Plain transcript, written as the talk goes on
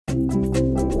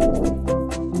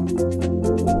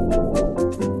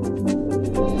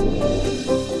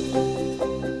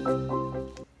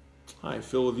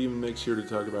Phil of EvenMix here to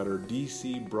talk about our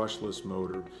DC brushless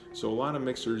motor. So a lot of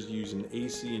mixers use an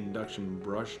AC induction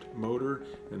brushed motor,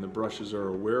 and the brushes are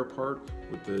a wear part.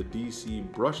 With the DC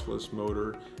brushless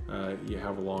motor, you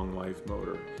have a long life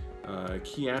motor. A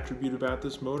key attribute about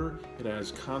this motor, it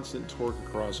has constant torque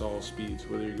across all speeds.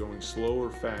 Whether you're going slow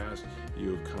or fast,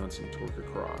 you have constant torque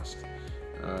across.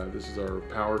 This is our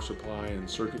power supply and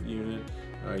circuit unit.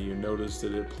 You notice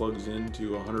that it plugs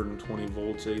into 120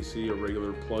 volts AC, a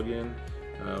regular plug-in.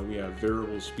 We have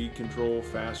variable speed control,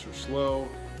 fast or slow,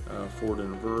 forward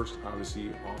and reverse,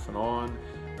 obviously off and on.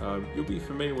 You'll be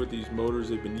familiar with these motors.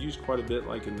 They've been used quite a bit,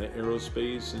 like in the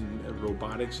aerospace and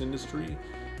robotics industry,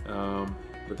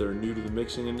 but they're new to the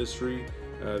mixing industry.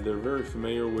 They're very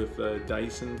familiar with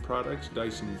Dyson products,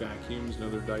 Dyson vacuums and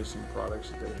other Dyson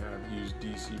products that they have use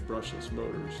DC brushless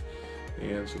motors.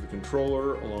 And so the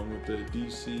controller, along with the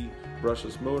DC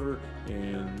brushless motor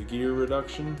and the gear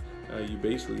reduction, you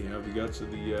basically have the guts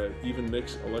of the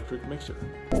EvenMix electric mixer.